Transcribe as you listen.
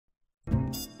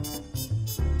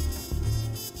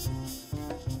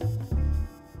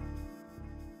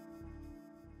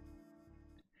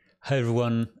Hi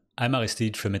everyone, I'm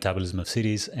Aristide from Metabolism of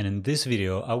Cities, and in this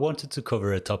video I wanted to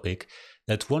cover a topic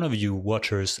that one of you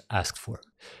watchers asked for.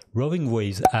 Roving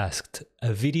Waves asked,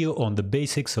 a video on the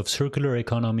basics of circular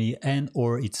economy and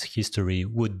or its history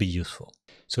would be useful.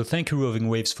 So thank you Roving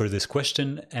Waves for this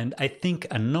question, and I think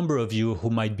a number of you who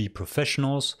might be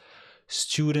professionals,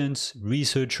 students,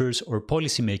 researchers, or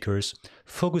policymakers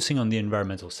focusing on the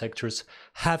environmental sectors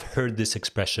have heard this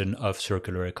expression of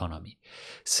circular economy.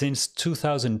 Since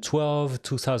 2012,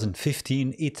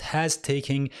 2015, it has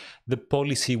taken the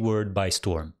policy world by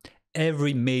storm.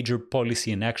 Every major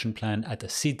policy and action plan at a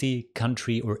city,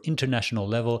 country, or international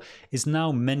level is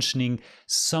now mentioning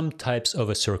some types of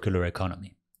a circular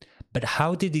economy. But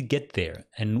how did it get there,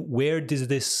 and where did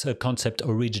this concept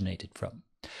originated from?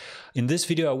 In this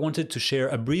video, I wanted to share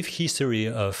a brief history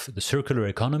of the circular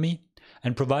economy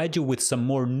and provide you with some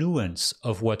more nuance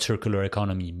of what circular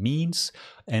economy means,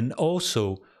 and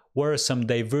also what are some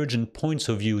divergent points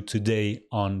of view today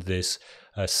on this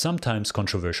sometimes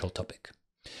controversial topic.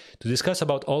 To discuss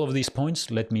about all of these points,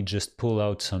 let me just pull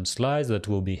out some slides that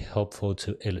will be helpful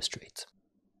to illustrate.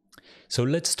 So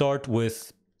let's start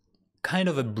with kind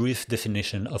of a brief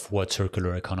definition of what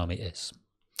circular economy is.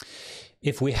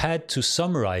 If we had to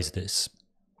summarize this,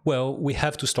 well, we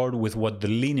have to start with what the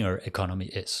linear economy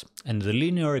is. And the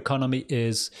linear economy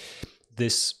is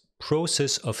this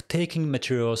process of taking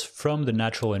materials from the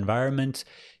natural environment,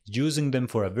 using them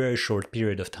for a very short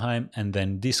period of time, and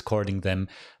then discarding them,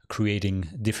 creating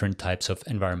different types of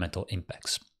environmental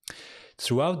impacts.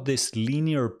 Throughout this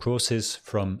linear process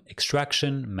from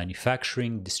extraction,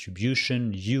 manufacturing,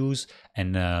 distribution, use,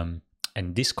 and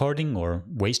discarding or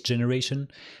waste generation,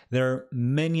 there are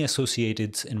many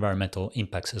associated environmental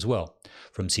impacts as well,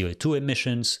 from CO2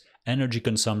 emissions, energy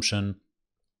consumption,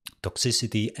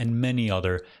 toxicity, and many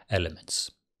other elements.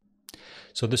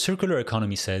 So the circular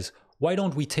economy says, why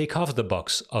don't we take off the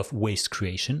box of waste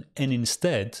creation and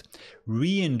instead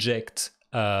re-inject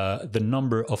the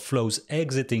number of flows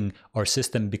exiting our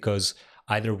system because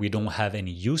either we don't have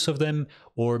any use of them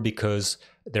or because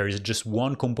there is just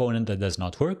one component that does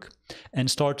not work, and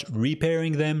start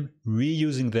repairing them,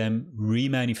 reusing them,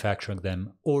 remanufacturing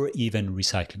them, or even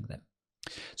recycling them.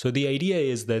 So the idea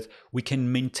is that we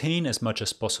can maintain as much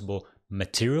as possible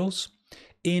materials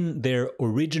in their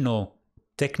original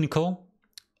technical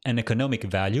and economic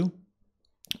value,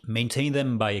 maintain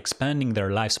them by expanding their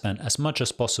lifespan as much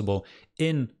as possible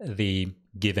in the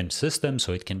given system,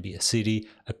 so it can be a city,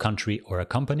 a country, or a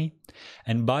company,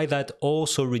 and by that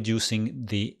also reducing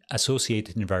the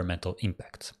associated environmental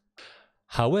impact.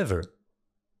 However,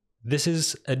 this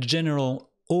is a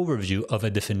general overview of a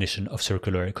definition of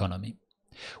circular economy.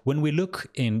 When we look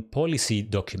in policy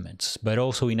documents, but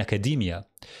also in academia,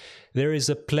 there is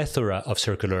a plethora of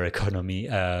circular economy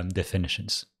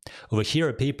definitions. Over here,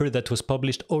 a paper that was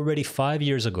published already 5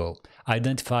 years ago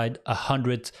identified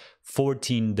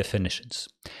 114 definitions.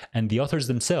 And the authors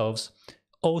themselves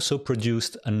also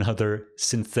produced another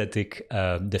synthetic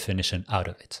definition out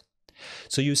of it.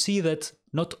 So you see that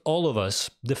not all of us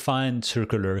define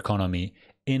circular economy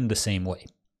in the same way.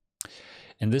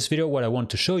 In this video, what I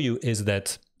want to show you is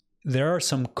that there are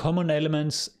some common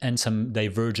elements and some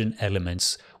divergent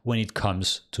elements when it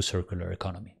comes to circular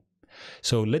economy.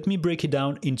 So let me break it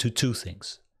down into two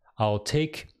things. I'll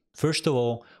take, first of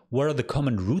all, what are the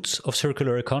common roots of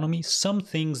circular economy, some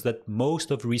things that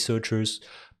most of researchers,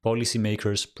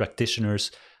 policymakers, practitioners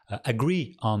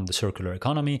agree on the circular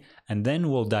economy, and then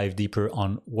we'll dive deeper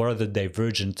on what are the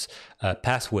divergent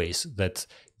pathways that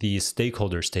these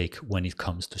stakeholders take when it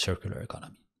comes to circular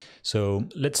economy. So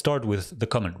let's start with the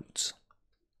common roots.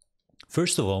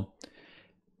 First of all,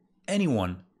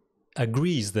 anyone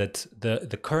agrees that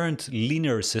the current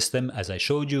linear system, as I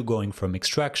showed you, going from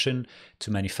extraction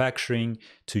to manufacturing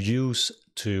to use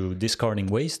to discarding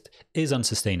waste, is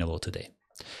unsustainable today.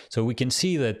 So we can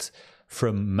see that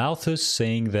from Malthus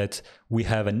saying that we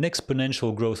have an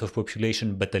exponential growth of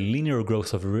population but a linear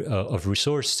growth of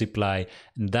resource supply,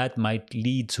 and that might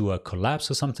lead to a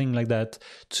collapse or something like that,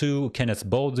 to Kenneth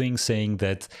Baldwin saying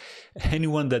that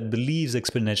anyone that believes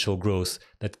exponential growth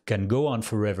that can go on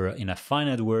forever in a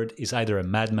finite world is either a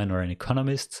madman or an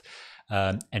economist,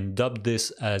 and dubbed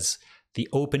this as the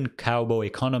open cowboy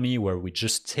economy, where we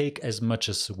just take as much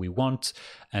as we want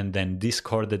and then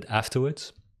discard it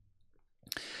afterwards.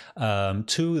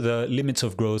 To the Limits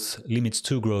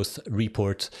to Growth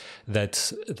report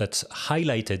that's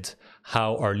highlighted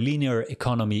how our linear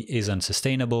economy is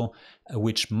unsustainable,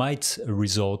 which might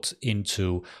result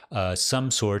into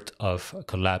some sort of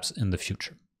collapse in the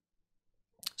future.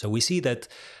 So we see that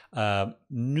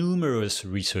numerous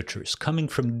researchers coming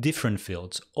from different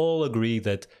fields all agree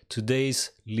that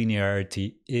today's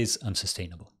linearity is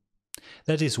unsustainable.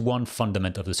 That is one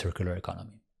fundament of the circular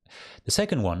economy. The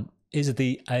second one is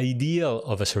the ideal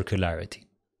of a circularity.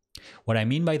 What I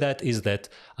mean by that is that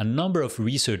a number of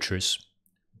researchers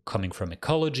coming from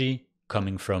ecology,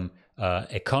 coming from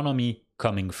economy,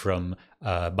 coming from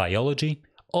biology,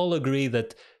 all agree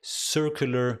that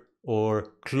circular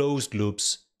or closed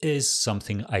loops is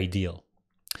something ideal.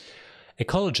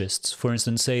 Ecologists, for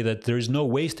instance, say that there is no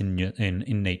waste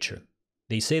in nature.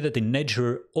 They say that in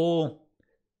nature all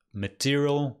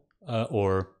material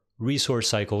or resource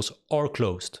cycles are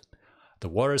closed. The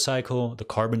water cycle, the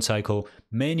carbon cycle,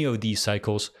 many of these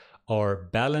cycles are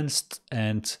balanced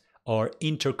and are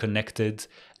interconnected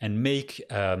and make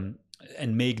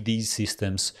these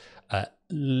systems,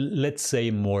 let's say,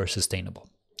 more sustainable.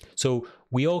 So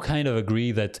we all kind of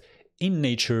agree that in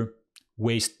nature,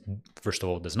 waste, first of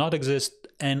all, does not exist,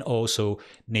 and also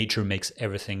nature makes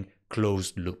everything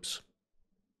closed loops.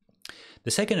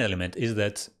 The second element is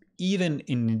that even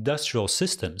in industrial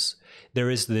systems,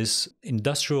 there is this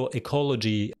industrial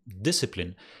ecology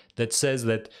discipline that says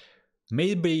that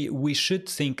maybe we should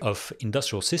think of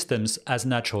industrial systems as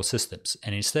natural systems.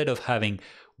 And instead of having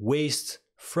waste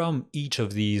from each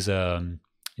of these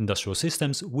industrial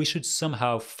systems, we should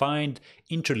somehow find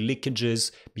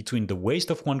interlinkages between the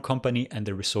waste of one company and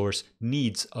the resource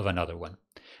needs of another one.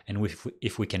 And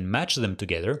if we can match them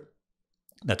together,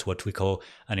 that's what we call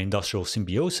an industrial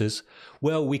symbiosis,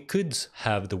 well, we could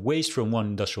have the waste from one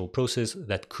industrial process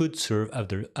that could serve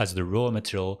as the raw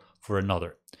material for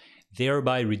another,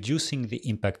 thereby reducing the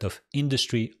impact of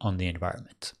industry on the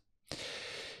environment.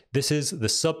 This is the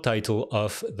subtitle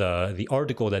of the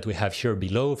article that we have here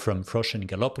below from Frosch and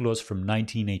Galopoulos from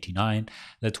 1989,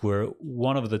 that were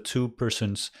one of the two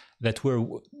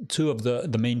of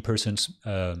the main persons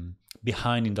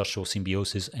behind industrial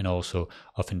symbiosis and also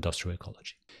of industrial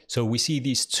ecology. So we see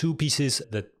these two pieces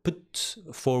that put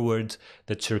forward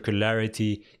that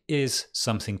circularity is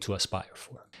something to aspire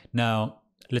for. Now,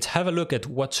 let's have a look at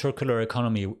what circular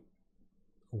economy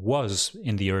was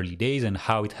in the early days and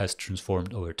how it has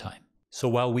transformed over time. So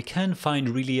while we can find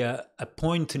really a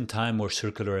point in time where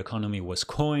circular economy was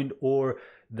coined, or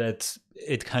that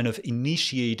it kind of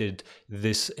initiated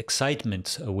this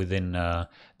excitement within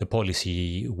the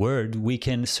policy world, we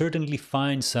can certainly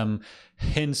find some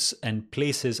hints and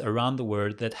places around the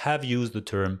world that have used the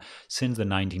term since the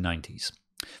 1990s.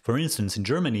 For instance, in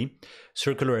Germany,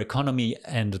 circular economy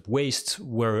and waste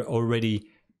were already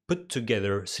put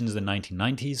together since the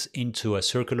 1990s into a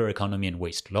circular economy and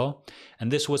waste law. And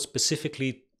this was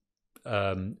specifically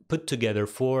put together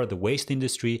for the waste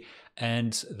industry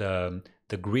and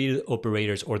the grid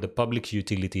operators or the public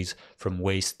utilities from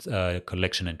waste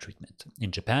collection and treatment.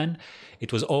 In Japan,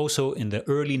 it was also in the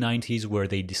early 90s where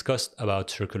they discussed about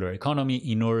circular economy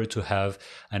in order to have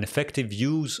an effective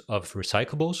use of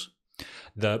recyclables,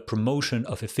 the promotion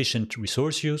of efficient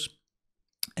resource use,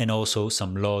 and also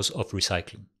some laws of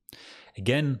recycling.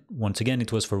 Once again,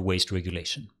 it was for waste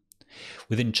regulation.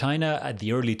 Within China, at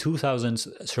the early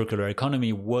 2000s, circular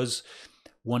economy was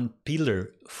one pillar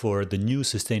for the new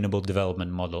sustainable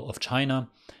development model of China,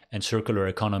 and circular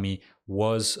economy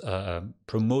was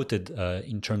promoted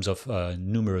in terms of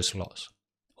numerous laws.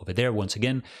 Over there, once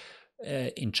again,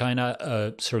 in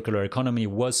China, circular economy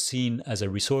was seen as a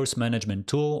resource management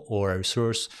tool or a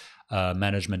resource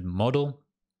management model,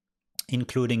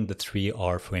 including the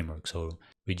 3R framework, so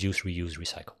reduce, reuse,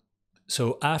 recycle.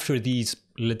 So after these,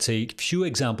 let's say, few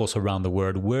examples around the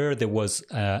world where there was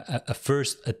a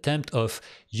first attempt of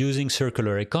using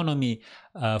circular economy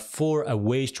for a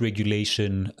waste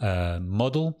regulation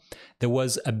model, there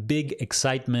was a big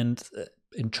excitement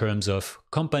in terms of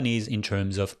companies, in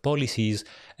terms of policies,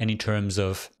 and in terms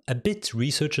of a bit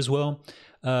research as well.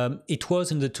 It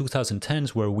was in the 2010s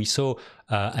where we saw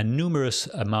a numerous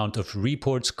amount of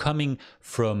reports coming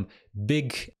from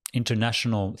big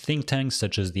international think tanks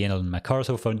such as the Ellen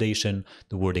MacArthur Foundation,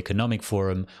 the World Economic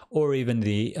Forum, or even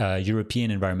the European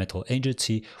Environmental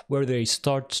Agency, where they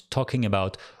start talking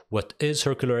about what is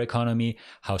circular economy,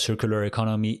 how circular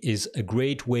economy is a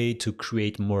great way to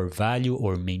create more value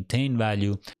or maintain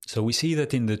value. So we see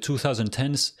that in the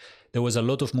 2010s, there was a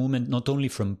lot of movement, not only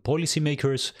from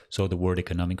policymakers, so the World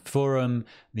Economic Forum,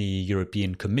 the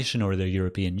European Commission or the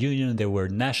European Union. There were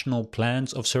national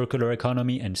plans of circular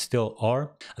economy and still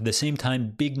are. At the same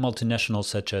time, big multinationals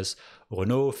such as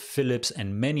Renault, Philips,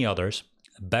 and many others,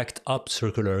 backed up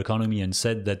circular economy and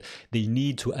said that they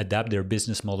need to adapt their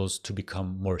business models to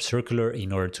become more circular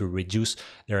in order to reduce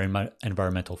their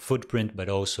environmental footprint, but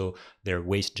also their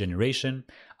waste generation.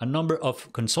 A number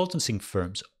of consulting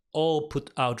firms all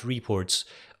put out reports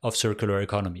of circular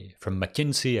economy. From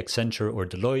McKinsey, Accenture, or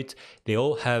Deloitte, they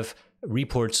all have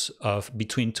reports of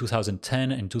between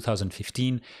 2010 and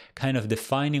 2015 kind of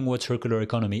defining what circular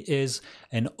economy is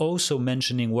and also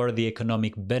mentioning what are the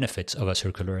economic benefits of a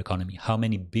circular economy, how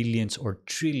many billions or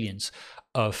trillions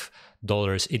of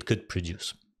dollars it could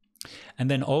produce. And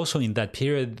then also in that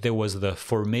period, there was the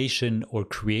formation or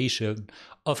creation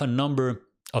of a number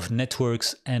of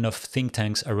networks and of think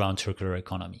tanks around circular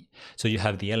economy. So you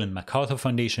have the Ellen MacArthur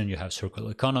Foundation, you have Circular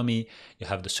Economy, you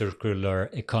have the Circular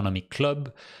Economy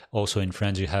Club. Also in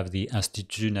France, you have the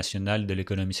Institut National de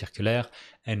l'Économie Circulaire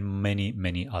and many,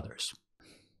 many others.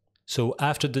 So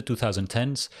after the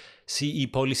 2010s, CE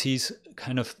policies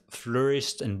kind of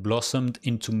flourished and blossomed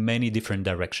into many different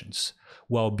directions.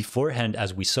 While beforehand,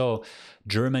 as we saw,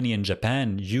 Germany and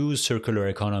Japan used circular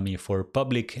economy for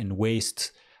public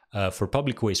waste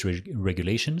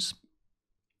regulations.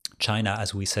 China,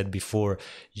 as we said before,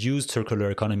 used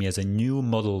circular economy as a new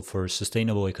model for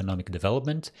sustainable economic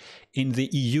development. In the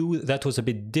EU, that was a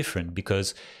bit different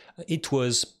because it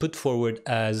was put forward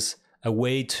as a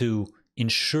way to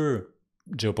ensure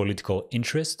geopolitical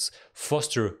interests,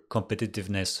 foster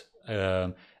competitiveness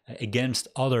against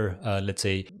other, let's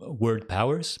say, world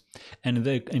powers. And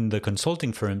in the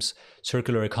consulting firms,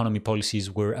 circular economy policies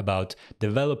were about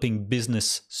developing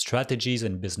business strategies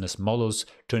and business models,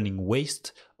 turning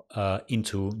waste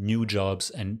into new jobs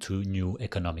and to new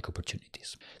economic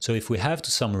opportunities. So if we have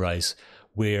to summarize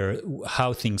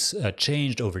how things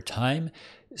changed over time,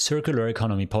 circular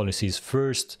economy policies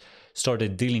first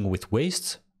started dealing with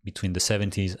waste between the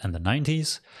 70s and the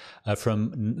 90s.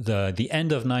 From the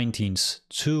end of 19s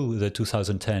to the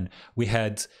 2010, we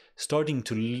had starting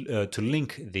to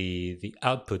link the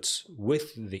outputs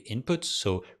with the inputs,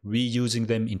 so reusing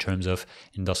them in terms of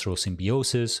industrial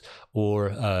symbiosis or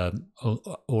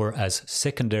as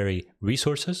secondary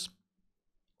resources.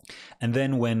 And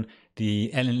then when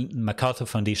the Ellen MacArthur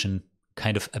Foundation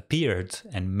kind of appeared,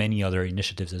 and many other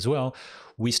initiatives as well,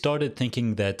 we started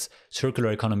thinking that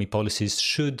circular economy policies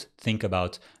should think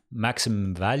about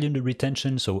maximum value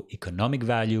retention, so economic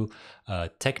value,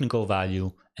 technical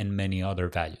value, and many other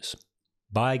values,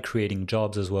 by creating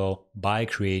jobs as well, by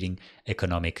creating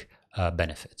economic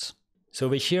benefits. So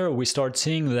over here, we start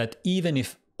seeing that even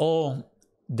if all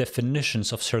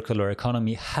definitions of circular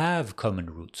economy have common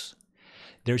roots,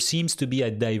 there seems to be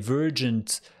a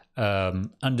divergent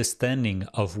understanding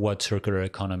of what circular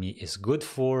economy is good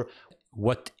for,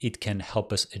 what it can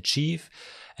help us achieve,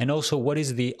 and also what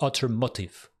is the utter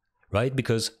motive, right?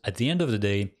 Because at the end of the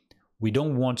day, we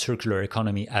don't want circular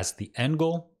economy as the end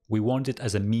goal, we want it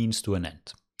as a means to an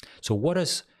end. So what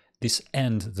is this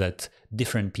end that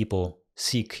different people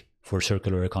seek for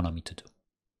circular economy to do?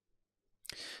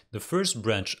 The first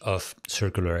branch of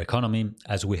circular economy,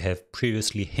 as we have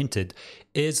previously hinted,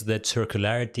 is that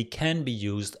circularity can be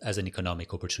used as an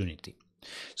economic opportunity.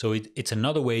 So it's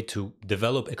another way to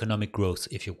develop economic growth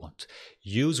if you want.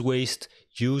 Use waste,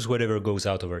 use whatever goes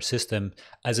out of our system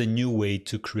as a new way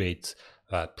to create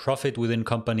profit within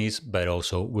companies, but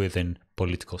also within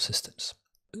political systems.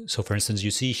 So for instance, you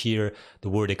see here the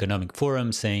World Economic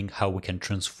Forum saying how we can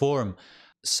transform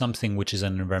something which is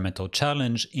an environmental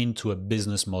challenge into a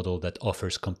business model that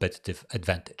offers competitive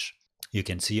advantage. You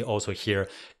can see also here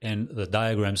in the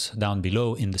diagrams down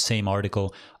below in the same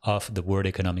article of the World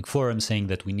Economic Forum saying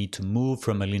that we need to move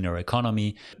from a linear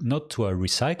economy, not to a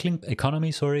recycling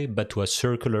economy, but to a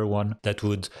circular one that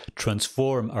would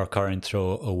transform our current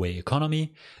throwaway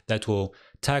economy, that will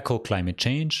tackle climate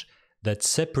change, that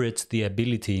separates the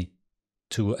ability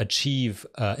to achieve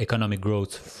economic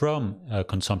growth from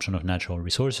consumption of natural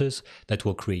resources, that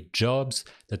will create jobs,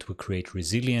 that will create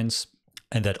resilience,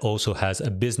 and that also has a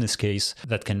business case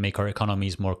that can make our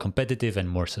economies more competitive and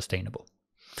more sustainable.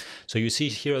 So you see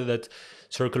here that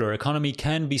circular economy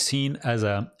can be seen as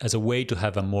a way to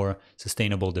have a more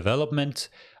sustainable development,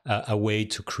 a way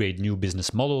to create new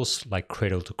business models like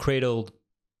cradle to cradle,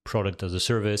 product as a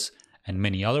service, and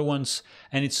many other ones.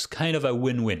 And it's kind of a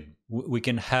win-win. We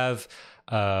can have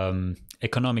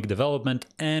economic development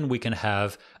and we can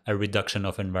have a reduction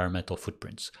of environmental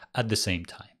footprints at the same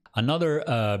time. Another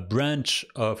branch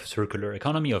of circular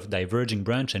economy, of diverging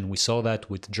branch, and we saw that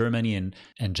with Germany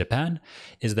and Japan,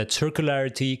 is that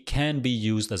circularity can be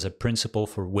used as a principle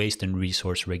for waste and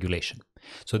resource regulation.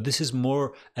 So this is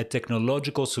more a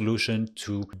technological solution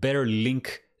to better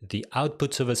link the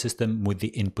outputs of a system with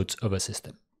the inputs of a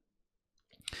system.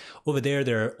 Over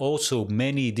there are also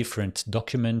many different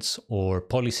documents or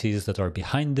policies that are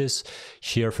behind this.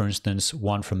 Here, for instance,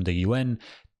 one from the UN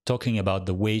talking about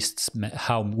the wastes,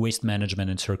 how waste management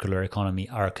and circular economy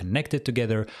are connected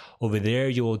together. Over there,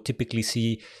 you will typically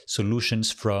see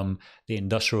solutions from the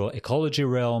industrial ecology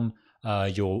realm.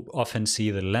 You'll often see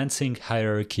the Lansing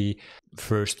hierarchy,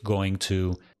 first going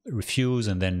to refuse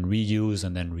and then reuse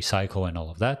and then recycle and all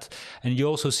of that. And you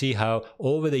also see how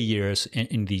over the years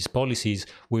in these policies,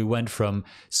 we went from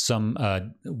some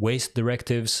waste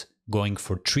directives going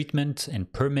for treatment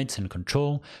and permits and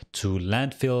control to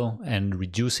landfill and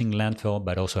reducing landfill,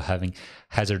 but also having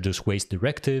hazardous waste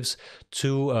directives,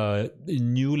 to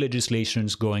new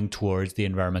legislations going towards the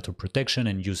environmental protection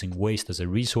and using waste as a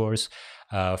resource.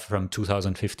 From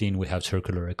 2015, we have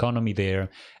circular economy there,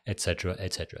 etc.,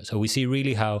 etc. So we see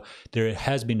really how there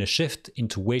has been a shift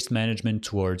into waste management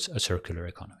towards a circular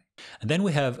economy. And then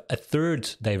we have a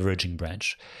third diverging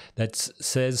branch that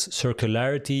says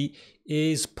circularity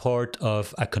is part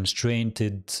of a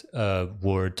constrained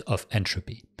world of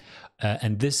entropy.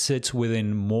 And this sits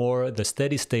within more the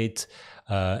steady state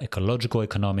ecological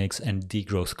economics and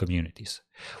degrowth communities.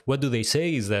 What do they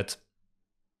say is that,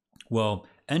 well,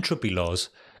 entropy laws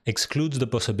excludes the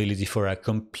possibility for a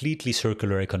completely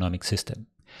circular economic system.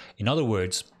 In other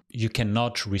words, you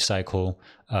cannot recycle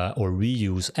or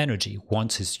reuse energy.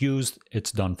 Once it's used,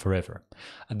 it's done forever.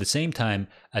 At the same time,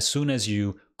 as soon as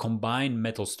you combine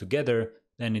metals together,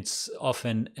 then it's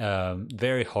often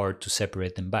very hard to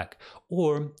separate them back.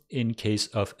 Or in case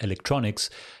of electronics,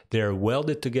 they're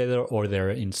welded together or they're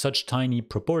in such tiny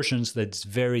proportions that it's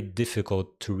very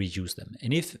difficult to reuse them.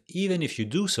 And even if you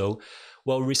do so,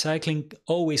 well, recycling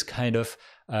always kind of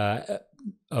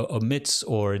omits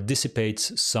or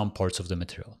dissipates some parts of the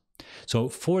material. So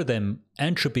for them,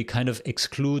 entropy kind of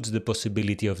excludes the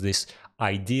possibility of this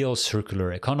ideal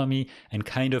circular economy and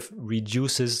kind of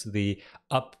reduces the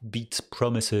upbeat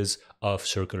promises of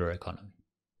circular economy.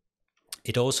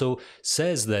 It also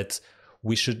says that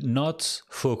we should not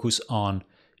focus on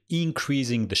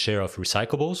increasing the share of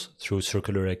recyclables through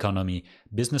circular economy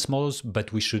business models,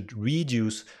 but we should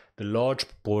reduce the large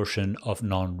proportion of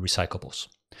non-recyclables.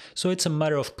 So it's a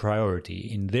matter of priority.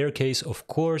 In their case, of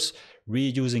course,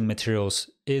 reusing materials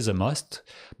is a must,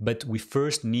 but we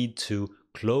first need to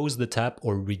close the tap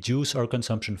or reduce our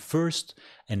consumption first,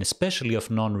 and especially of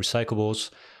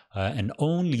non-recyclables, and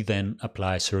only then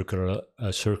apply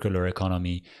circular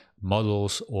economy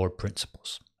models or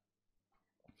principles.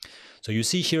 So you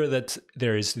see here that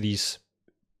there is these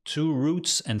two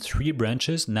roots and three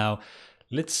branches. Now,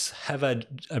 let's have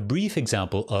a brief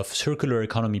example of circular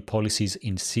economy policies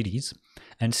in cities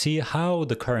and see how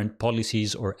the current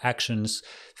policies or actions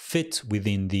fit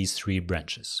within these three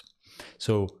branches.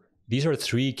 So these are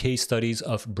three case studies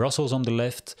of Brussels on the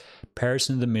left, Paris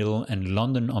in the middle, and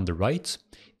London on the right.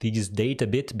 These date a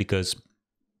bit because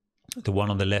the one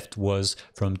on the left was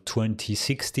from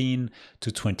 2016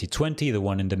 to 2020, the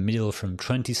one in the middle from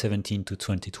 2017 to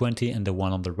 2020, and the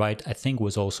one on the right, I think,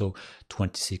 was also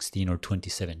 2016 or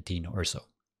 2017 or so.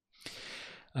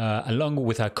 Along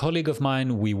with a colleague of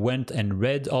mine, we went and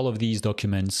read all of these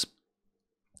documents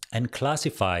and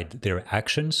classified their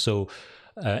actions. So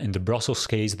in the Brussels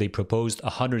case, they proposed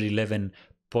 111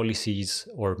 policies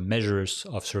or measures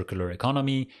of circular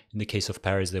economy. In the case of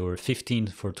Paris, there were 15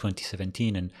 for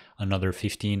 2017 and another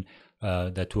 15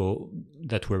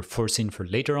 that were foreseen for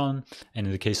later on. And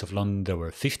in the case of London, there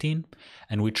were 15.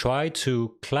 And we tried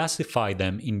to classify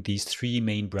them in these three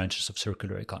main branches of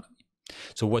circular economy.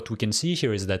 So what we can see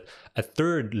here is that a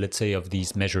third, let's say, of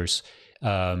these measures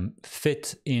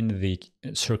fit in the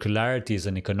circularity as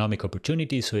an economic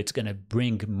opportunity. So it's going to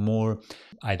bring more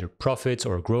either profits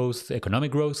or growth, economic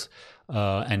growth,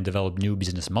 and develop new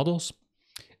business models.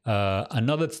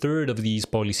 Another third of these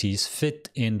policies fit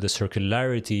in the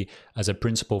circularity as a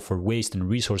principle for waste and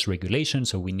resource regulation.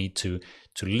 So we need to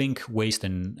link waste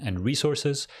and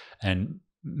resources, and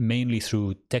mainly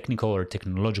through technical or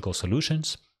technological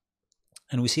solutions.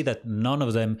 And we see that none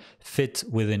of them fit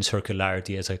within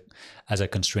circularity as a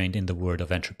constraint in the world of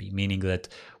entropy, meaning that,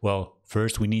 well,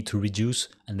 first we need to reduce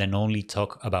and then only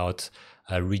talk about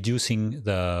reducing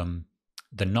the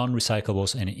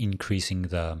non-recyclables and increasing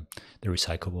the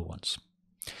recyclable ones.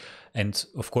 And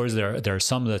of course, there are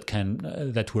some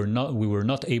that we were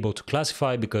not able to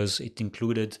classify because it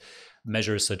included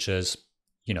measures such as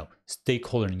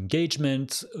stakeholder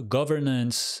engagement,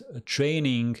 governance,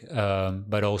 training,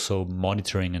 but also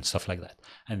monitoring and stuff like that.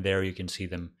 And there you can see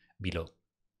them below.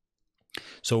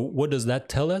 So what does that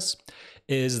tell us?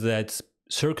 Is that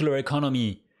circular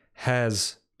economy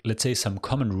has let's say, some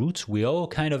common roots. We all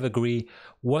kind of agree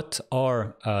what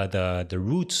are the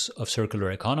roots of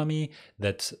circular economy,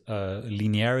 that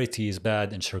linearity is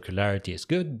bad and circularity is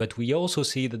good, but we also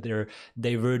see that there are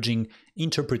diverging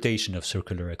interpretation of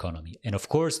circular economy. And of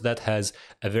course, that has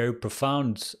a very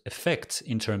profound effect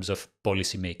in terms of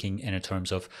policy making and in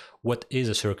terms of what is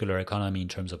a circular economy in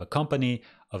terms of a company,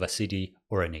 of a city,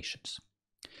 or a nation.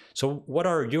 So what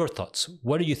are your thoughts?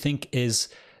 What do you think is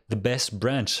the best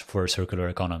branch for a circular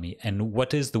economy, and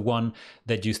what is the one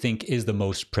that you think is the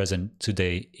most present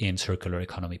today in circular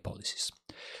economy policies?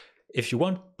 If you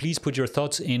want, please put your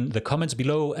thoughts in the comments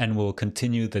below and we'll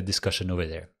continue the discussion over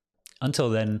there. Until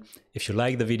then, if you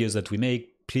like the videos that we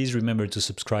make, please remember to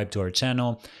subscribe to our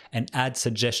channel and add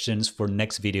suggestions for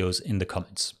next videos in the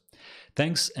comments.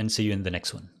 Thanks, and see you in the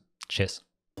next one. Cheers.